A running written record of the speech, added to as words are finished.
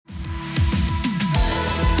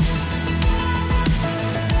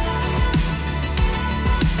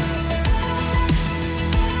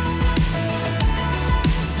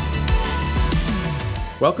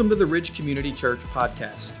Welcome to the Ridge Community Church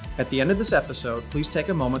podcast. At the end of this episode, please take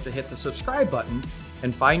a moment to hit the subscribe button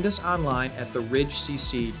and find us online at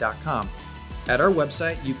theridgecc.com. At our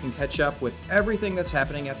website, you can catch up with everything that's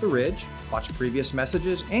happening at the Ridge, watch previous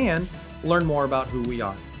messages, and learn more about who we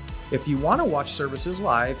are. If you want to watch services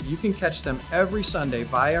live, you can catch them every Sunday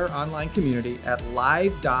via our online community at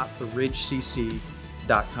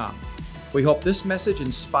live.theridgecc.com. We hope this message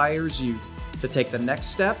inspires you to take the next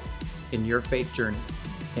step in your faith journey.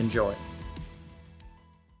 Enjoy.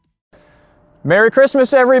 Merry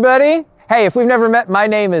Christmas, everybody. Hey, if we've never met, my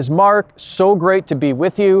name is Mark. So great to be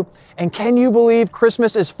with you. And can you believe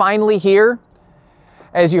Christmas is finally here?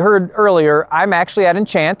 As you heard earlier, I'm actually at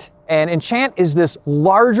Enchant, and Enchant is this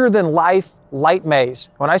larger-than-life light maze.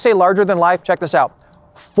 When I say larger than life, check this out.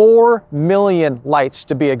 4 million lights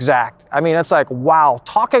to be exact. I mean, it's like, wow,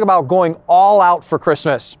 talking about going all out for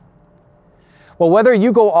Christmas. Well, whether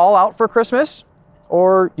you go all out for Christmas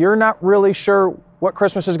or you're not really sure what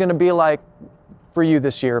Christmas is going to be like for you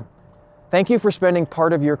this year, thank you for spending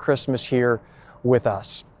part of your Christmas here with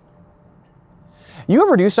us. You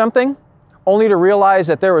ever do something only to realize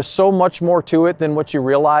that there was so much more to it than what you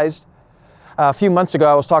realized? A few months ago,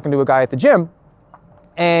 I was talking to a guy at the gym,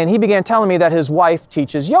 and he began telling me that his wife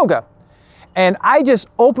teaches yoga. And I just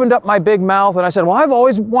opened up my big mouth and I said, well, I've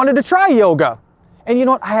always wanted to try yoga. And you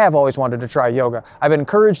know what? I have always wanted to try yoga. I've been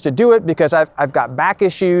encouraged to do it because I've got back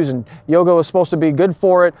issues and yoga was supposed to be good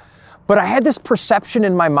for it. But I had this perception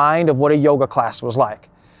in my mind of what a yoga class was like.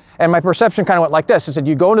 And my perception kind of went like this. I said,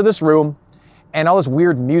 you go into this room and all this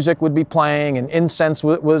weird music would be playing and incense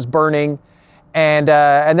was burning. And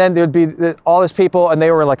then there'd be all these people and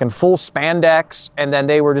they were like in full spandex. And then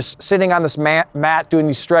they were just sitting on this mat doing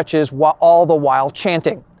these stretches all the while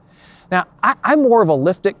chanting. Now, I'm more of a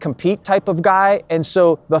lift it, compete type of guy, and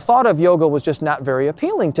so the thought of yoga was just not very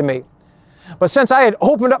appealing to me. But since I had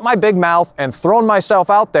opened up my big mouth and thrown myself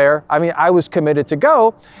out there, I mean, I was committed to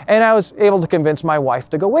go, and I was able to convince my wife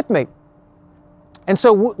to go with me. And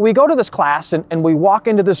so we go to this class, and we walk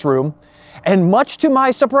into this room, and much to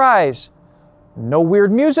my surprise, no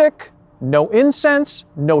weird music, no incense,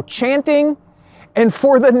 no chanting, and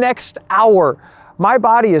for the next hour, my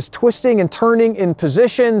body is twisting and turning in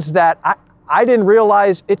positions that I didn't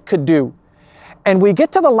realize it could do. And we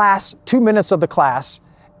get to the last 2 minutes of the class,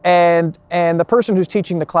 and the person who's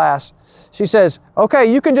teaching the class, she says,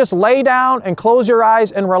 okay, you can just lay down and close your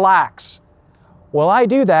eyes and relax. Well, I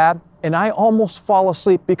do that, and I almost fall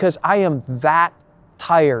asleep because I am that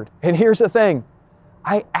tired. And here's the thing,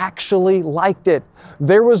 I actually liked it.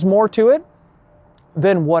 There was more to it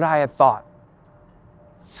than what I had thought.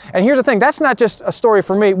 And here's the thing, that's not just a story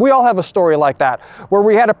for me. We all have a story like that, where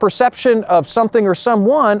we had a perception of something or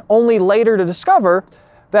someone only later to discover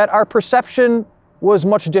that our perception was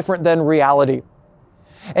much different than reality.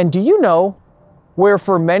 And do you know where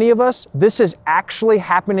for many of us, this is actually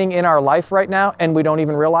happening in our life right now and we don't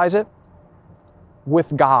even realize it?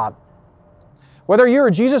 With God. Whether you're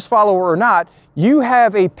a Jesus follower or not, you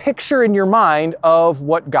have a picture in your mind of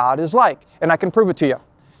what God is like. And I can prove it to you.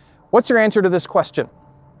 What's your answer to this question?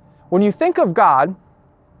 When you think of God,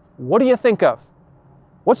 what do you think of?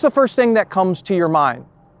 What's the first thing that comes to your mind?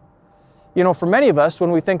 You know, for many of us, when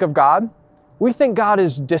we think of God, we think God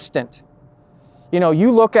is distant. You know,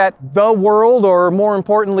 you look at the world, or more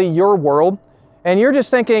importantly, your world, and you're just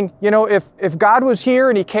thinking, you know, if God was here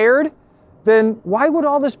and He cared, then why would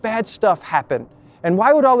all this bad stuff happen? And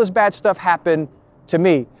why would all this bad stuff happen to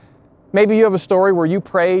me? Maybe you have a story where you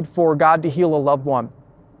prayed for God to heal a loved one,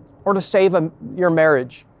 or to save your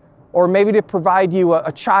marriage, or maybe to provide you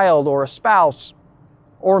a child or a spouse,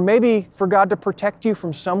 or maybe for God to protect you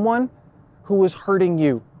from someone who was hurting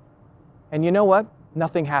you. And you know what?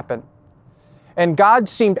 Nothing happened. And God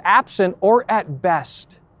seemed absent, or at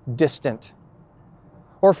best, distant.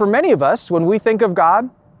 Or for many of us, when we think of God,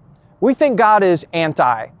 we think God is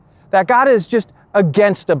anti, that God is just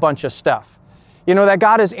against a bunch of stuff. You know, that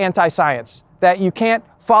God is anti-science, that you can't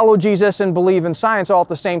follow Jesus and believe in science all at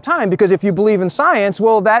the same time, because if you believe in science,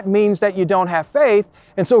 well, that means that you don't have faith,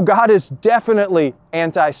 and so God is definitely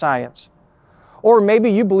anti-science. Or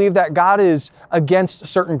maybe you believe that God is against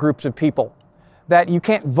certain groups of people, that you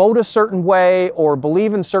can't vote a certain way or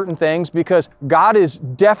believe in certain things because God is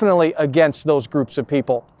definitely against those groups of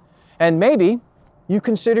people. And maybe you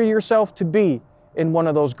consider yourself to be in one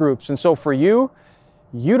of those groups, and so for you,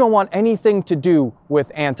 you don't want anything to do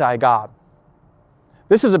with anti-God.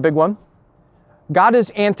 This is a big one. God is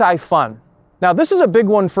anti-fun. Now, this is a big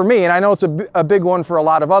one for me, and I know it's a big one for a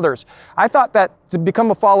lot of others. I thought that to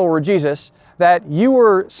become a follower of Jesus, that you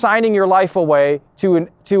were signing your life away to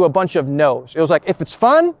a bunch of no's. It was like, if it's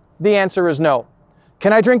fun, the answer is no.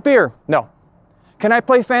 Can I drink beer? No. Can I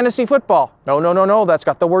play fantasy football? No, no, no, no, that's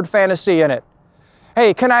got the word fantasy in it.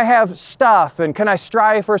 Hey, can I have stuff and can I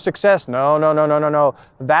strive for success? No, no, no, no, no, no,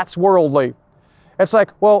 that's worldly. It's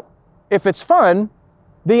like, well, if it's fun,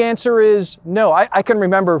 the answer is no. I can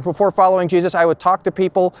remember before following Jesus, I would talk to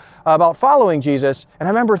people about following Jesus, and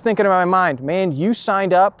I remember thinking in my mind, man, you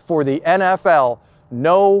signed up for the NFL,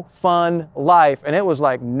 no fun life, and it was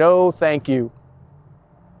like, no thank you.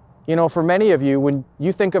 You know, for many of you, when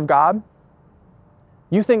you think of God,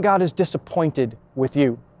 you think God is disappointed with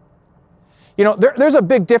you. You know, there's a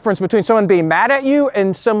big difference between someone being mad at you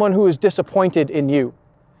and someone who is disappointed in you.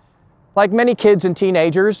 Like many kids and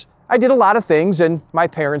teenagers, I did a lot of things and my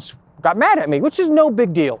parents got mad at me, which is no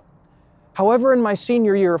big deal. However, in my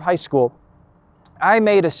senior year of high school, I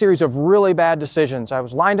made a series of really bad decisions. I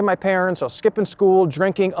was lying to my parents, I was skipping school,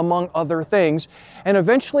 drinking, among other things, and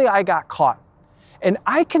eventually I got caught. And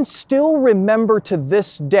I can still remember to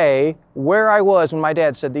this day where I was when my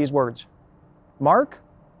dad said these words, "Mark,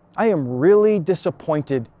 I am really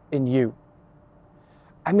disappointed in you."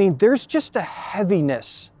 I mean, there's just a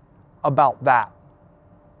heaviness about that.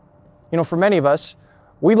 You know, for many of us,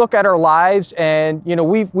 we look at our lives and, you know,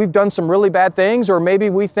 we've done some really bad things, or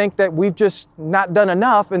maybe we think that we've just not done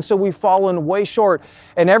enough, and so we've fallen way short.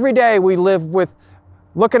 And every day we live with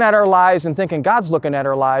looking at our lives and thinking God's looking at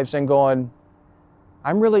our lives and going,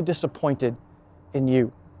 I'm really disappointed in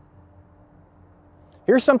you.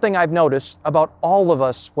 Here's something I've noticed about all of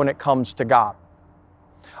us when it comes to God.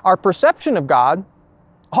 Our perception of God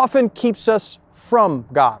often keeps us from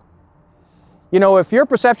God. You know, if your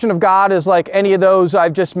perception of God is like any of those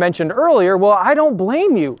I've just mentioned earlier, well, I don't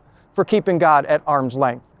blame you for keeping God at arm's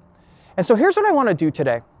length. And so here's what I want to do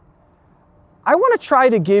today. I want to try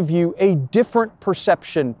to give you a different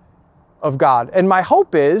perception of God. And my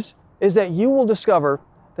hope is that you will discover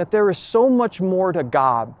that there is so much more to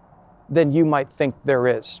God than you might think there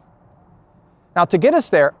is. Now, to get us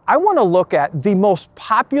there, I want to look at the most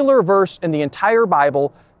popular verse in the entire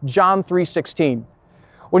Bible, John 3:16.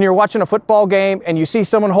 When you're watching a football game and you see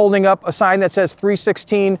someone holding up a sign that says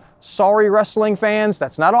 3:16, sorry wrestling fans,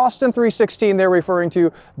 that's not Austin 3:16 they're referring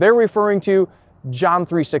to. They're referring to John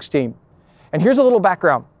 3:16. And here's a little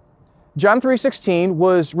background. John 3:16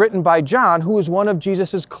 was written by John, who was one of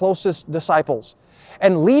Jesus' closest disciples.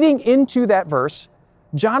 And leading into that verse,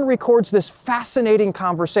 John records this fascinating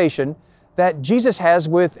conversation that Jesus has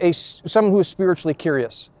with someone who is spiritually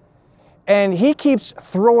curious. And he keeps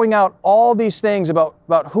throwing out all these things about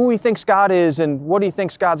who he thinks God is and what he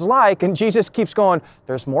thinks God's like. And Jesus keeps going,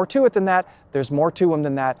 there's more to it than that. There's more to him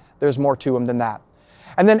than that. There's more to him than that.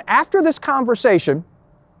 And then after this conversation,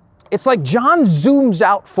 it's like John zooms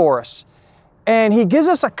out for us and he gives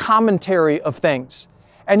us a commentary of things.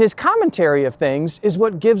 And his commentary of things is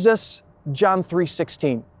what gives us John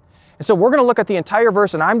 3:16. And so we're going to look at the entire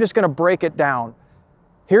verse and I'm just going to break it down.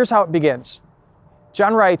 Here's how it begins.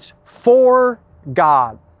 John writes, for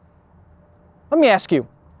God. Let me ask you,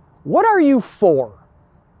 what are you for?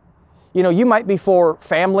 You know, you might be for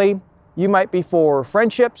family, you might be for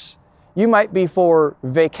friendships, you might be for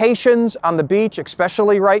vacations on the beach,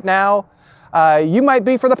 especially right now. You might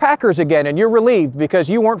be for the Packers again and you're relieved because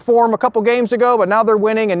you weren't for them a couple games ago, but now they're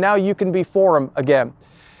winning and now you can be for them again.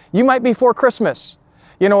 You might be for Christmas.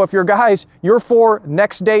 You know, if you're guys, you're for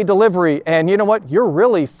next day delivery, and you know what? You're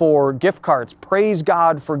really for gift cards. Praise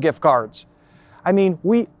God for gift cards. I mean,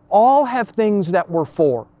 we all have things that we're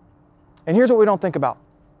for. And here's what we don't think about.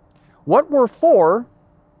 What we're for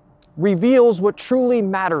reveals what truly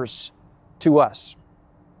matters to us.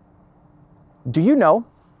 Do you know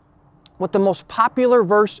what the most popular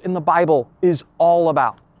verse in the Bible is all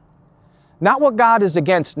about? Not what God is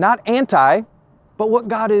against, not anti, but what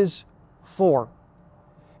God is for.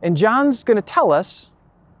 And John's going to tell us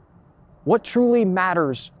what truly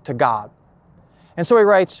matters to God. And so he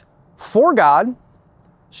writes, for God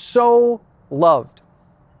so loved.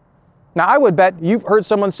 Now, I would bet you've heard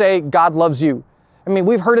someone say, God loves you. I mean,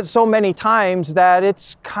 we've heard it so many times that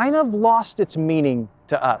it's kind of lost its meaning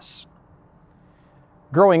to us.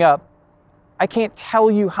 Growing up, I can't tell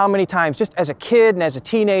you how many times, just as a kid and as a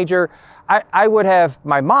teenager, I would have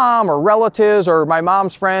my mom or relatives or my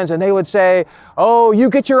mom's friends, and they would say, oh, you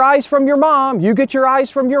get your eyes from your mom. You get your eyes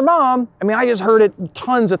from your mom. I mean, I just heard it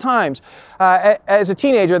tons of times. As a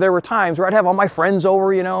teenager, there were times where I'd have all my friends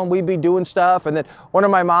over, you know, and we'd be doing stuff. And then one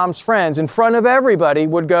of my mom's friends in front of everybody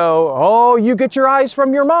would go, oh, you get your eyes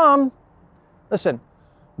from your mom. Listen,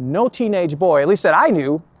 no teenage boy, at least that I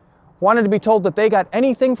knew, wanted to be told that they got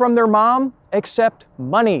anything from their mom except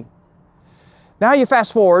money. Now you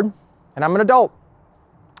fast forward, and I'm an adult,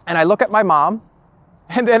 and I look at my mom,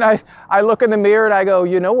 And then I look in the mirror and I go,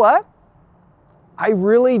 you know what? I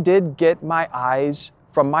really did get my eyes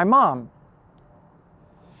from my mom.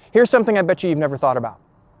 Here's something I bet you've never thought about.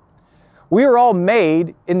 We are all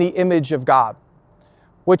made in the image of God,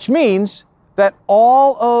 which means that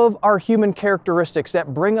all of our human characteristics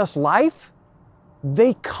that bring us life,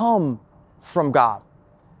 they come from God.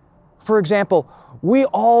 For example, we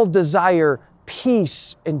all desire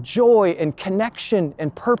peace and joy and connection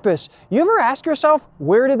and purpose. You ever ask yourself,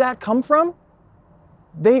 where did that come from?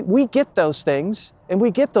 We get those things and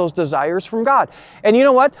we get those desires from God. And you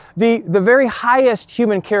know what? The very highest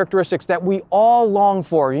human characteristics that we all long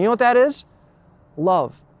for, you know what that is?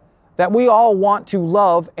 Love. That we all want to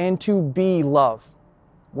love and to be loved.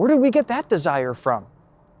 Where did we get that desire from?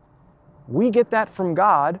 We get that from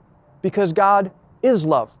God because God is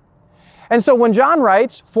love. And so when John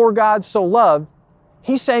writes, "For God so loved,"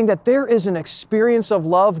 he's saying that there is an experience of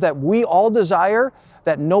love that we all desire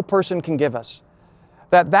that no person can give us.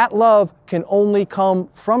 That love can only come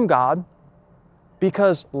from God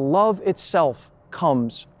because love itself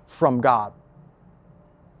comes from God.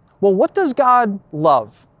 Well, what does God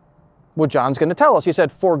love? Well, John's going to tell us. He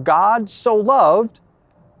said, "For God so loved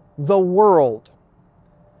the world."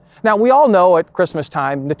 Now, we all know at Christmas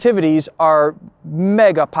time, nativities are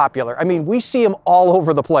mega popular. I mean, we see them all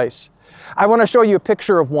over the place. I want to show you a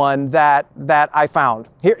picture of one that I found.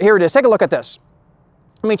 Here it is. Take a look at this.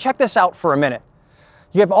 I mean, check this out for a minute.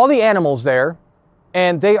 You have all the animals there,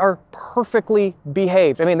 and they are perfectly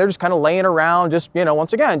behaved. I mean, they're just kind of laying around, just,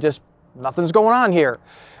 once again, just nothing's going on here.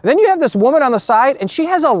 And then you have this woman on the side, and she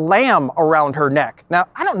has a lamb around her neck. Now,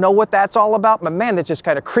 I don't know what that's all about, but man, that's just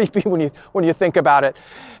kind of creepy when you think about it.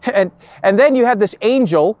 And then you have this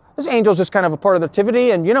angel. This angel's just kind of a part of the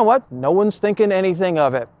nativity, and you know what? No one's thinking anything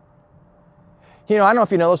of it. I don't know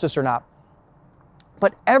if you noticed this or not,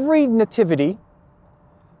 but every nativity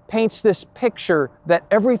paints this picture that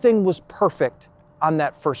everything was perfect on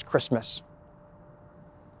that first Christmas.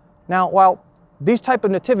 Now, while these type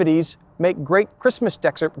of nativities make great Christmas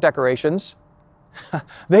decorations,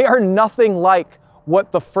 they are nothing like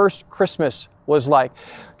what the first Christmas was like.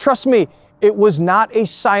 Trust me, it was not a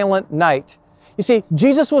silent night. You see,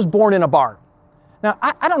 Jesus was born in a barn. Now,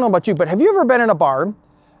 I don't know about you, but have you ever been in a barn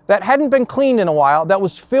that hadn't been cleaned in a while, that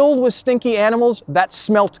was filled with stinky animals that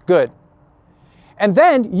smelt good? And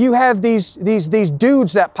then you have these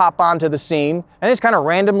dudes that pop onto the scene and they just kind of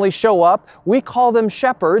randomly show up. We call them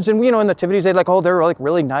shepherds. And in the nativities, they're like, oh, they're like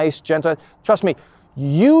really nice, gentle. Trust me,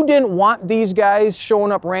 you didn't want these guys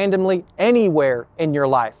showing up randomly anywhere in your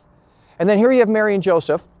life. And then here you have Mary and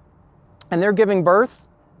Joseph, and they're giving birth.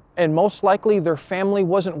 And most likely their family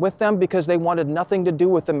wasn't with them because they wanted nothing to do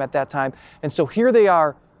with them at that time. And so here they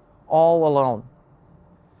are all alone.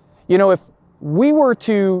 If we were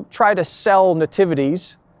to try to sell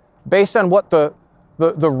nativities based on what the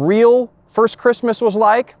real first Christmas was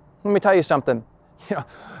like, let me tell you something.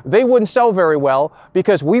 They wouldn't sell very well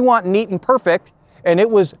because we want neat and perfect, and it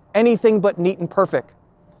was anything but neat and perfect.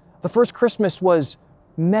 The first Christmas was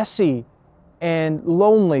messy and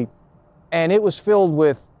lonely, and it was filled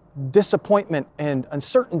with disappointment and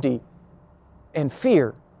uncertainty and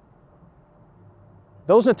fear.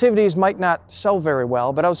 Those nativities might not sell very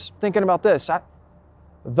well, but I was thinking about this.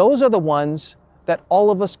 Those are the ones that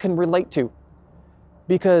all of us can relate to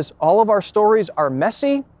because all of our stories are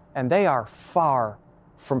messy and they are far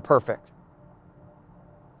from perfect.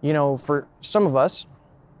 For some of us,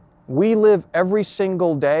 we live every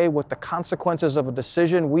single day with the consequences of a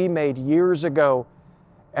decision we made years ago,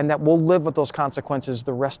 and that we'll live with those consequences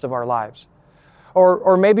the rest of our lives.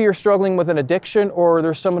 Or maybe you're struggling with an addiction, or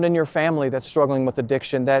there's someone in your family that's struggling with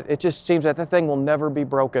addiction that it just seems that the thing will never be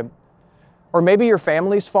broken. Or maybe your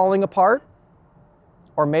family's falling apart,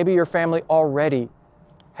 or maybe your family already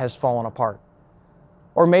has fallen apart.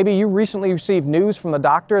 Or maybe you recently received news from the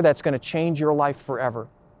doctor that's going to change your life forever.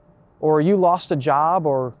 Or you lost a job,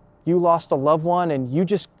 or you lost a loved one, and you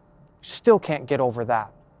just still can't get over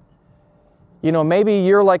that. Maybe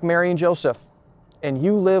you're like Mary and Joseph, and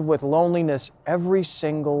you live with loneliness every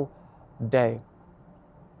single day.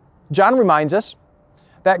 John reminds us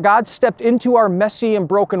that God stepped into our messy and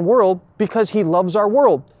broken world because He loves our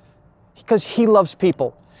world, because He loves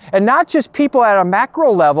people. And not just people at a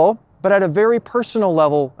macro level, but at a very personal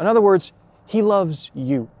level. In other words, He loves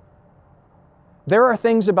you. There are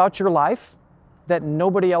things about your life that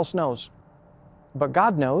nobody else knows, but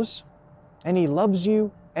God knows, and He loves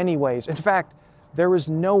you anyways. In fact, there is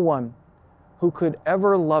no one who could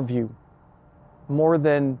ever love you more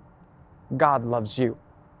than God loves you.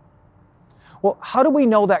 Well, how do we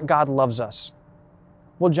know that God loves us?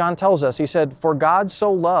 Well, John tells us, he said, "For God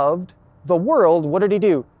so loved the world, what did he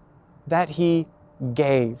do? That he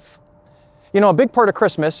gave. You know, a big part of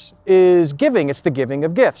Christmas is giving. It's the giving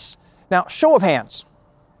of gifts. Now, show of hands.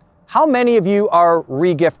 How many of you are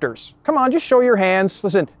re-gifters? Come on, just show your hands.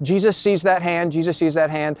 Listen, Jesus sees that hand. Jesus sees that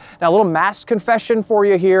hand. Now, a little mass confession for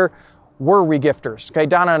you here. We're re-gifters. Okay,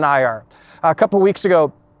 Donna and I are. A couple weeks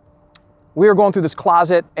ago, we were going through this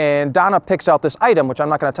closet, and Donna picks out this item, which I'm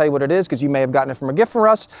not going to tell you what it is because you may have gotten it from a gift from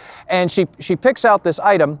us. And she picks out this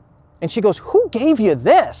item, and she goes, "Who gave you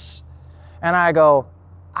this?" And I go,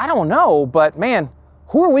 "I don't know, but man,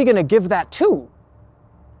 who are we going to give that to?"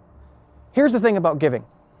 Here's the thing about giving.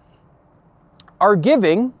 Our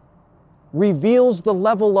giving reveals the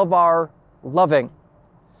level of our loving.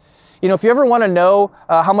 You know, if you ever want to know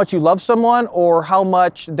how much you love someone or how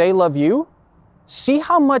much they love you, see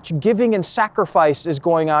how much giving and sacrifice is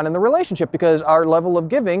going on in the relationship, because our level of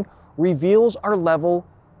giving reveals our level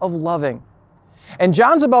of loving. And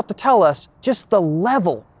John's about to tell us just the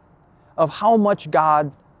level of how much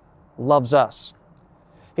God loves us.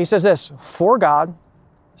 He says this, "For God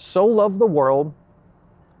so loved the world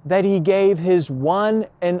that he gave his one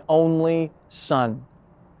and only Son."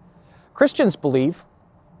 Christians believe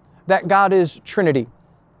that God is Trinity.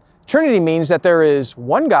 Trinity means that there is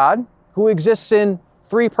one God who exists in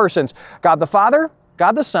three persons: God the Father,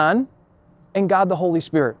 God the Son, and God the Holy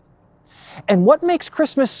Spirit. And what makes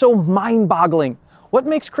Christmas so mind-boggling? What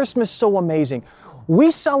makes Christmas so amazing? We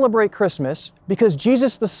celebrate Christmas because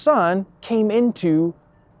Jesus the Son came into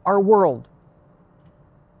our world.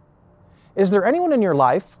 Is there anyone in your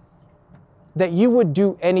life that you would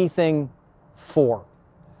do anything for?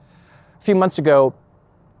 A few months ago,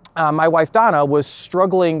 my wife Donna was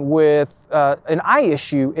struggling with an eye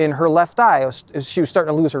issue in her left eye. She was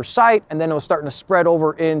starting to lose her sight, and then it was starting to spread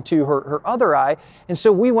over into her other eye. And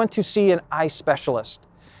so we went to see an eye specialist.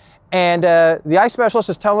 And the eye specialist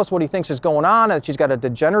is telling us what he thinks is going on, and that she's got a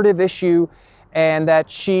degenerative issue, and that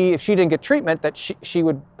if she didn't get treatment, that she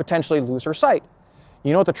would potentially lose her sight.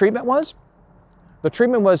 You know what the treatment was? The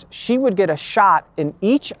treatment was she would get a shot in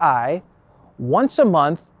each eye once a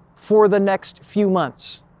month for the next few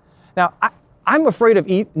months. Now, I'm afraid of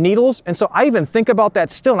needles, and so I even think about that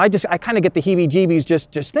still, and I kind of get the heebie-jeebies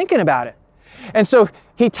just thinking about it. And so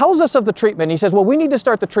he tells us of the treatment. He says, "Well, we need to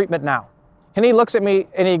start the treatment now." And he looks at me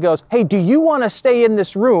and he goes, "Hey, do you want to stay in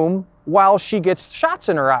this room while she gets shots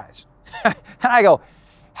in her eyes?" And I go,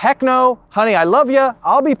 "Heck no, honey, I love you.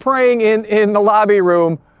 I'll be praying in the lobby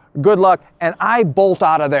room. Good luck." And I bolt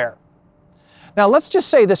out of there. Now, let's just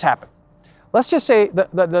say this happened. Let's just say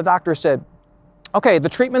the doctor said, "Okay, the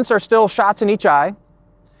treatments are still shots in each eye.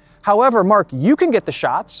 However, Mark, you can get the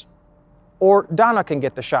shots, or Donna can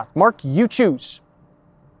get the shot. Mark, you choose."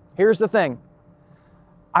 Here's the thing.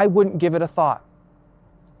 I wouldn't give it a thought.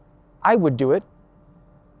 I would do it.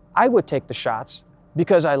 I would take the shots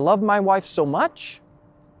because I love my wife so much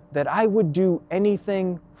that I would do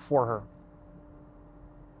anything for her.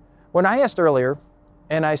 When I asked earlier,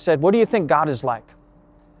 and I said, "What do you think God is like?"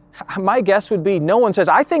 My guess would be no one says,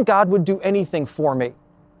 "I think God would do anything for me."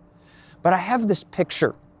 But I have this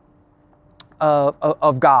picture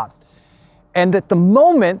of God. And that the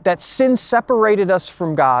moment that sin separated us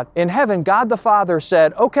from God, in heaven, God the Father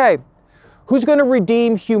said, "Okay, who's going to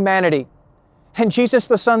redeem humanity?" And Jesus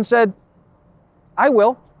the Son said, "I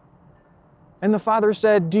will." And the Father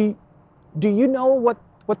said, do you know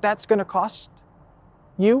what that's going to cost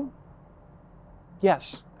you?"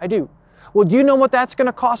 "Yes, I do." "Well, do you know what that's going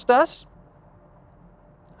to cost us?"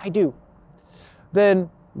 "I do." "Then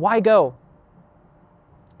why go?"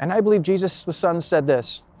 And I believe Jesus the Son said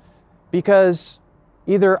this, "Because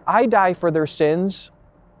either I die for their sins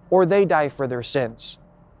or they die for their sins."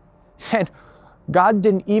 And God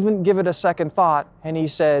didn't even give it a second thought, and he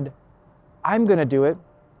said, "I'm going to do it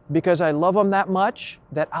because I love them that much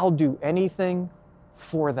that I'll do anything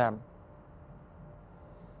for them."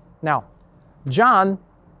 Now, John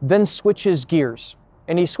then switches gears,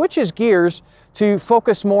 and he switches gears to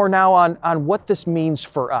focus more now on what this means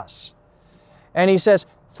for us. And he says,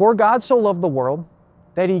 "For God so loved the world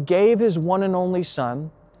that he gave his one and only Son,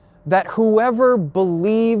 that whoever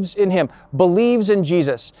believes in him," believes in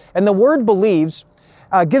Jesus. And the word believes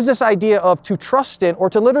gives this idea of to trust in, or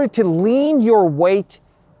to literally to lean your weight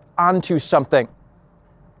onto something.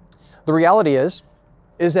 The reality is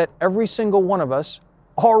that every single one of us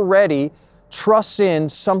already trusts in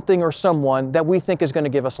something or someone that we think is going to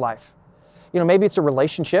give us life. You know, maybe it's a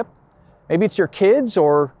relationship, maybe it's your kids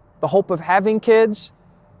or the hope of having kids.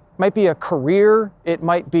 It might be a career, it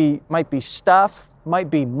might be stuff, it might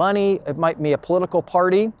be money, it might be a political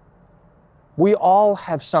party. We all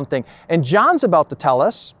have something. And John's about to tell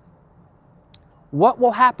us what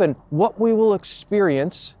will happen, what we will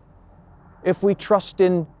experience if we trust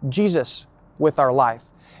in Jesus with our life.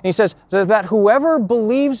 And he says that whoever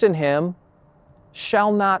believes in him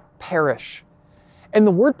shall not perish. And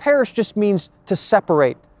the word perish just means to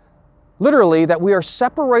separate. Literally, that we are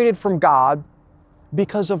separated from God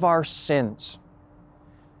because of our sins.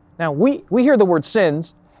 Now, we hear the word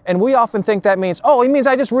sins, and we often think that means, oh, it means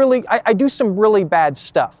I do some really bad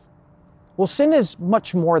stuff. Well, sin is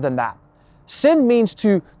much more than that. Sin means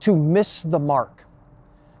to miss the mark.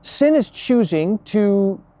 Sin is choosing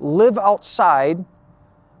to live outside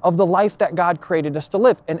of the life that God created us to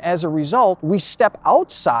live. And as a result, we step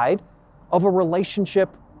outside of a relationship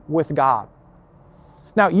with God.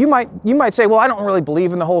 Now, you might say, well, I don't really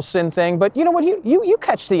believe in the whole sin thing, but you know what? You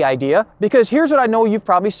catch the idea, because here's what I know you've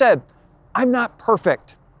probably said. I'm not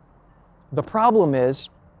perfect. The problem is,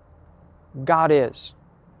 God is.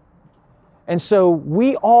 And so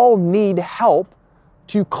we all need help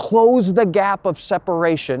to close the gap of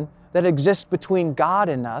separation that exists between God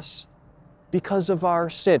and us because of our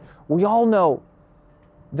sin. We all know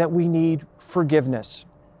that we need forgiveness.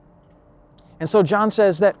 And so John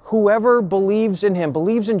says that whoever believes in him,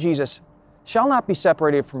 believes in Jesus, shall not be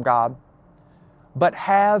separated from God, but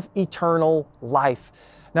have eternal life.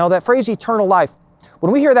 Now that phrase, eternal life,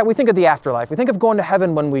 when we hear that, we think of the afterlife. We think of going to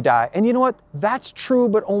heaven when we die. And you know what? That's true,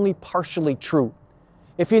 but only partially true.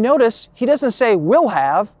 If you notice, he doesn't say will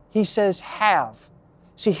have, he says have.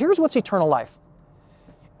 See, here's what's eternal life.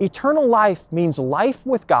 Eternal life means life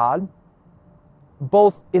with God,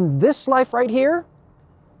 both in this life right here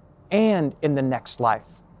and in the next life.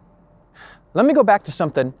 Let me go back to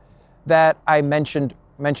something that I mentioned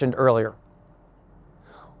earlier.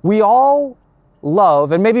 We all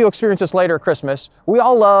love, and maybe you'll experience this later at Christmas, we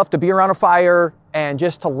all love to be around a fire and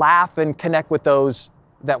just to laugh and connect with those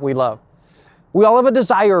that we love. We all have a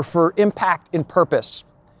desire for impact and purpose.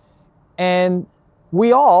 And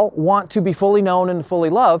we all want to be fully known and fully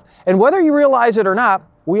loved. And whether you realize it or not,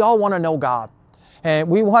 we all want to know God. And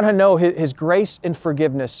we want to know His grace and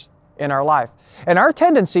forgiveness in our life. And our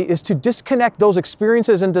tendency is to disconnect those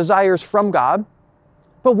experiences and desires from God.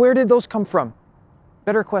 But where did those come from?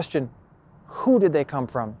 Better question, who did they come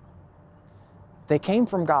from? They came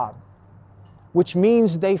from God, which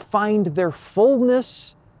means they find their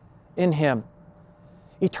fullness in Him.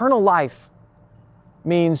 Eternal life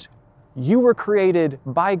means you were created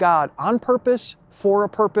by God on purpose, for a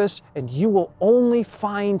purpose, and you will only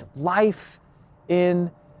find life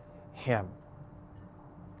in Him.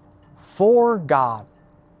 For God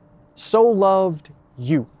so loved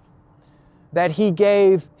you that He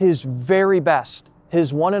gave His very best,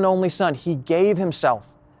 His one and only Son. He gave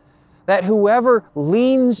Himself, that whoever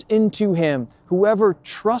leans into Him, whoever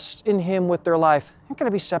trusts in Him with their life, they're not going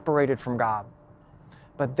to be separated from God,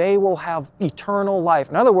 but they will have eternal life.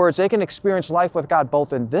 In other words, they can experience life with God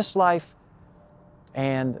both in this life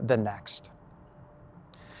and the next.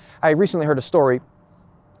 I recently heard a story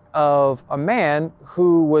of a man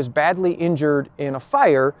who was badly injured in a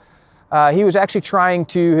fire. He was actually trying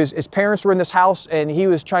to, his parents were in this house, and he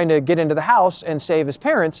was trying to get into the house and save his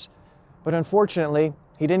parents, but unfortunately,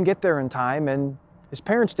 he didn't get there in time, and his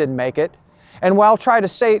parents didn't make it. And while trying to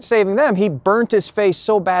saving them, he burnt his face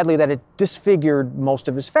so badly that it disfigured most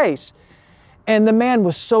of his face. And the man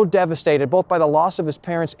was so devastated, both by the loss of his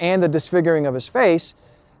parents and the disfiguring of his face,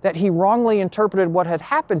 that he wrongly interpreted what had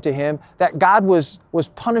happened to him, that God was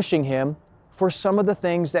punishing him for some of the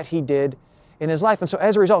things that he did in his life. And so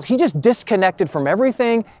as a result, he just disconnected from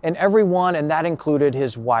everything and everyone, and that included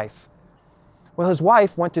his wife. Well, his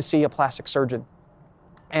wife went to see a plastic surgeon.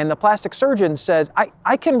 And the plastic surgeon said,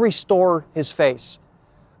 I can restore his face.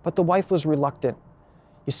 But the wife was reluctant.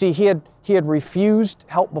 You see, he had refused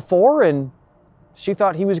help before, and she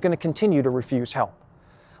thought he was going to continue to refuse help.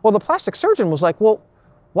 Well, the plastic surgeon was like, well,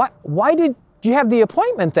 why did you have the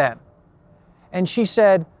appointment then? And she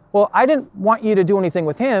said, well, I didn't want you to do anything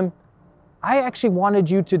with him. I actually wanted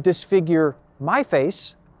you to disfigure my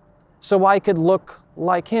face so I could look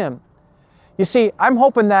like him. You see, I'm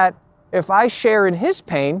hoping that if I share in his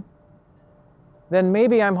pain, then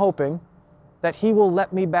maybe I'm hoping that he will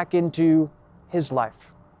let me back into his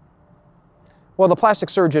life. Well, the plastic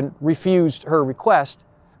surgeon refused her request,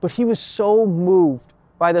 but he was so moved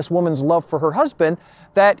by this woman's love for her husband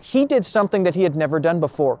that he did something that he had never done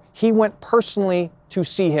before. He went personally to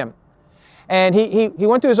see him. And he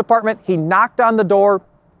went to his apartment, he knocked on the door,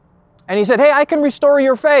 and he said, hey, I can restore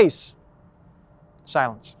your face.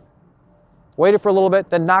 Silence. Waited for a little bit,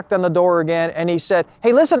 then knocked on the door again, and he said,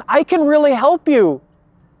 hey, listen, I can really help you.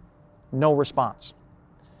 No response.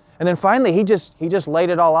 And then finally, he just laid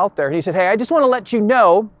it all out there. And he said, hey, I just want to let you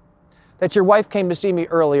know that your wife came to see me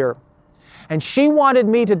earlier, and she wanted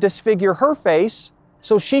me to disfigure her face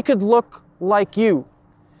so she could look like you,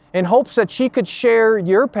 in hopes that she could share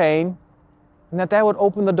your pain and that would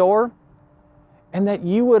open the door and that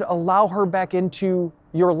you would allow her back into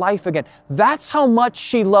your life again. That's how much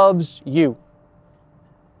she loves you.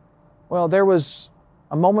 Well, there was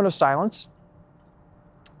a moment of silence,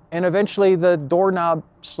 and eventually the doorknob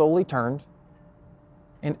slowly turned,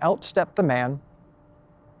 and out stepped the man,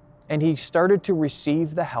 and he started to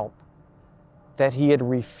receive the help that he had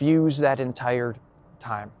refused that entire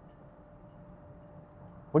time.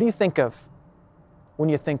 What do you think of when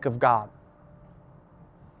you think of God?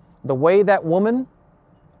 The way that woman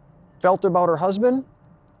felt about her husband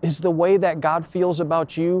is the way that God feels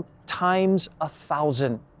about you times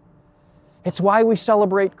 1,000. It's why we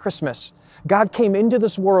celebrate Christmas. God came into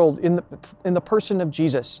this world in the person of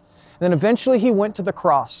Jesus. And then eventually He went to the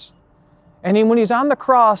cross. And when He's on the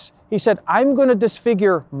cross, He said, I'm going to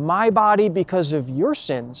disfigure my body because of your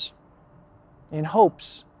sins in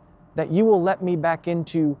hopes that you will let me back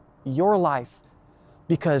into your life,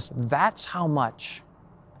 because that's how much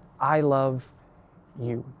I love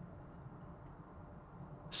you.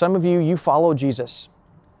 Some of you, you follow Jesus,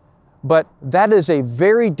 but that is a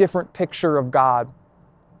very different picture of God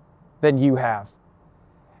than you have.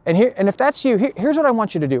 And if that's you, here's what I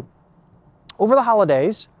want you to do. Over the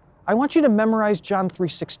holidays, I want you to memorize John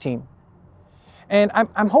 3:16. And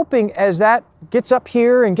I'm hoping as that gets up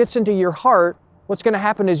here and gets into your heart, what's going to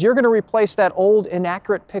happen is you're going to replace that old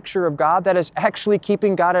inaccurate picture of God that is actually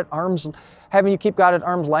keeping God at having you keep God at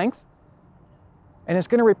arm's length. And it's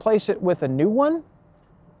going to replace it with a new one,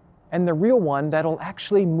 and the real one that'll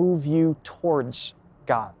actually move you towards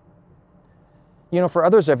God. You know, for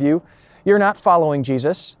others of you, you're not following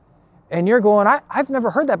Jesus, and you're going, I've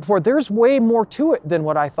never heard that before. There's way more to it than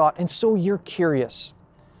what I thought, and so you're curious.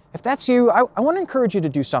 If that's you, I want to encourage you to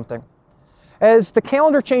do something. As the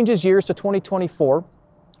calendar changes years to 2024,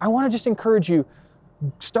 I want to just encourage you,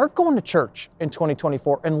 start going to church in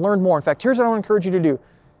 2024 and learn more. In fact, here's what I want to encourage you to do.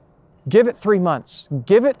 Give it 3 months.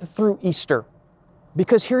 Give it through Easter.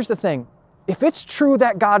 Because here's the thing. If it's true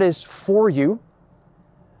that God is for you,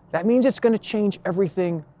 that means it's going to change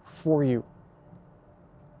everything for you.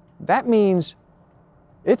 That means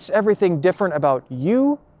it's everything different about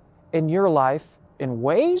you and your life in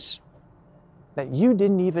ways that you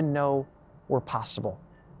didn't even know were possible.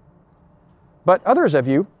 But others of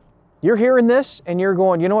you, you're hearing this and you're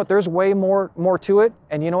going, you know what, there's way more to it.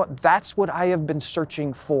 And you know what, that's what I have been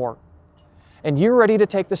searching for. And you're ready to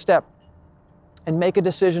take the step and make a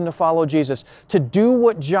decision to follow Jesus, to do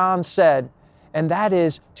what John said, and that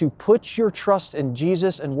is to put your trust in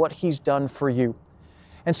Jesus and what He's done for you.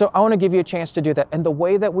 And so I want to give you a chance to do that. And the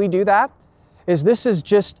way that we do that is this is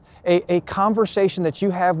just a conversation that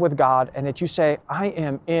you have with God, and that you say, I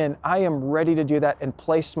am ready to do that and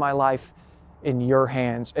place my life in your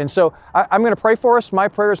hands. And so I'm going to pray for us. My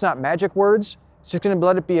prayer is not magic words. It's just going to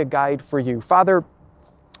let it be a guide for you. Father,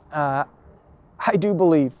 I do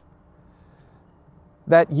believe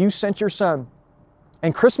that you sent your Son,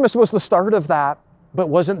 and Christmas was the start of that, but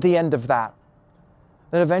wasn't the end of that.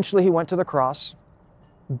 That eventually He went to the cross,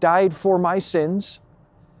 died for my sins,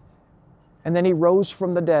 and then He rose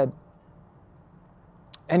from the dead.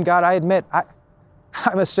 And God, I admit,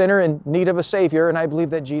 I'm a sinner in need of a Savior, and I believe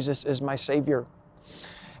that Jesus is my Savior.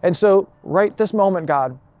 And so right this moment,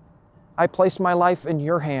 God, I place my life in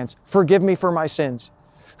your hands. Forgive me for my sins.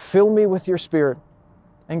 Fill me with your Spirit.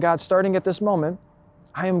 And God, starting at this moment,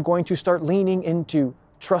 I am going to start leaning into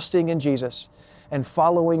trusting in Jesus and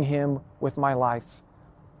following Him with my life.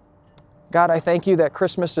 God, I thank you that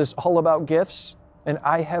Christmas is all about gifts, and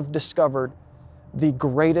I have discovered the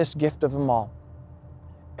greatest gift of them all,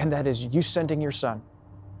 and that is you sending your Son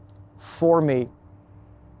for me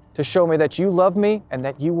to show me that you love me and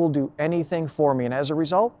that you will do anything for me. And as a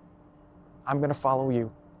result, I'm going to follow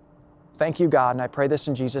you. Thank you, God, and I pray this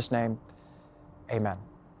in Jesus' name. Amen.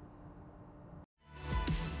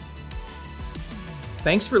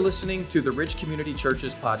 Thanks for listening to the Ridge Community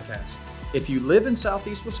Churches podcast. If you live in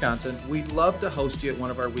Southeast Wisconsin, we'd love to host you at one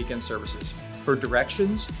of our weekend services. For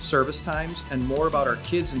directions, service times, and more about our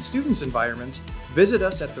kids and students' environments, visit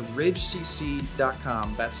us at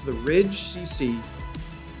theridgecc.com. That's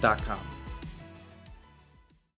theridgecc.com.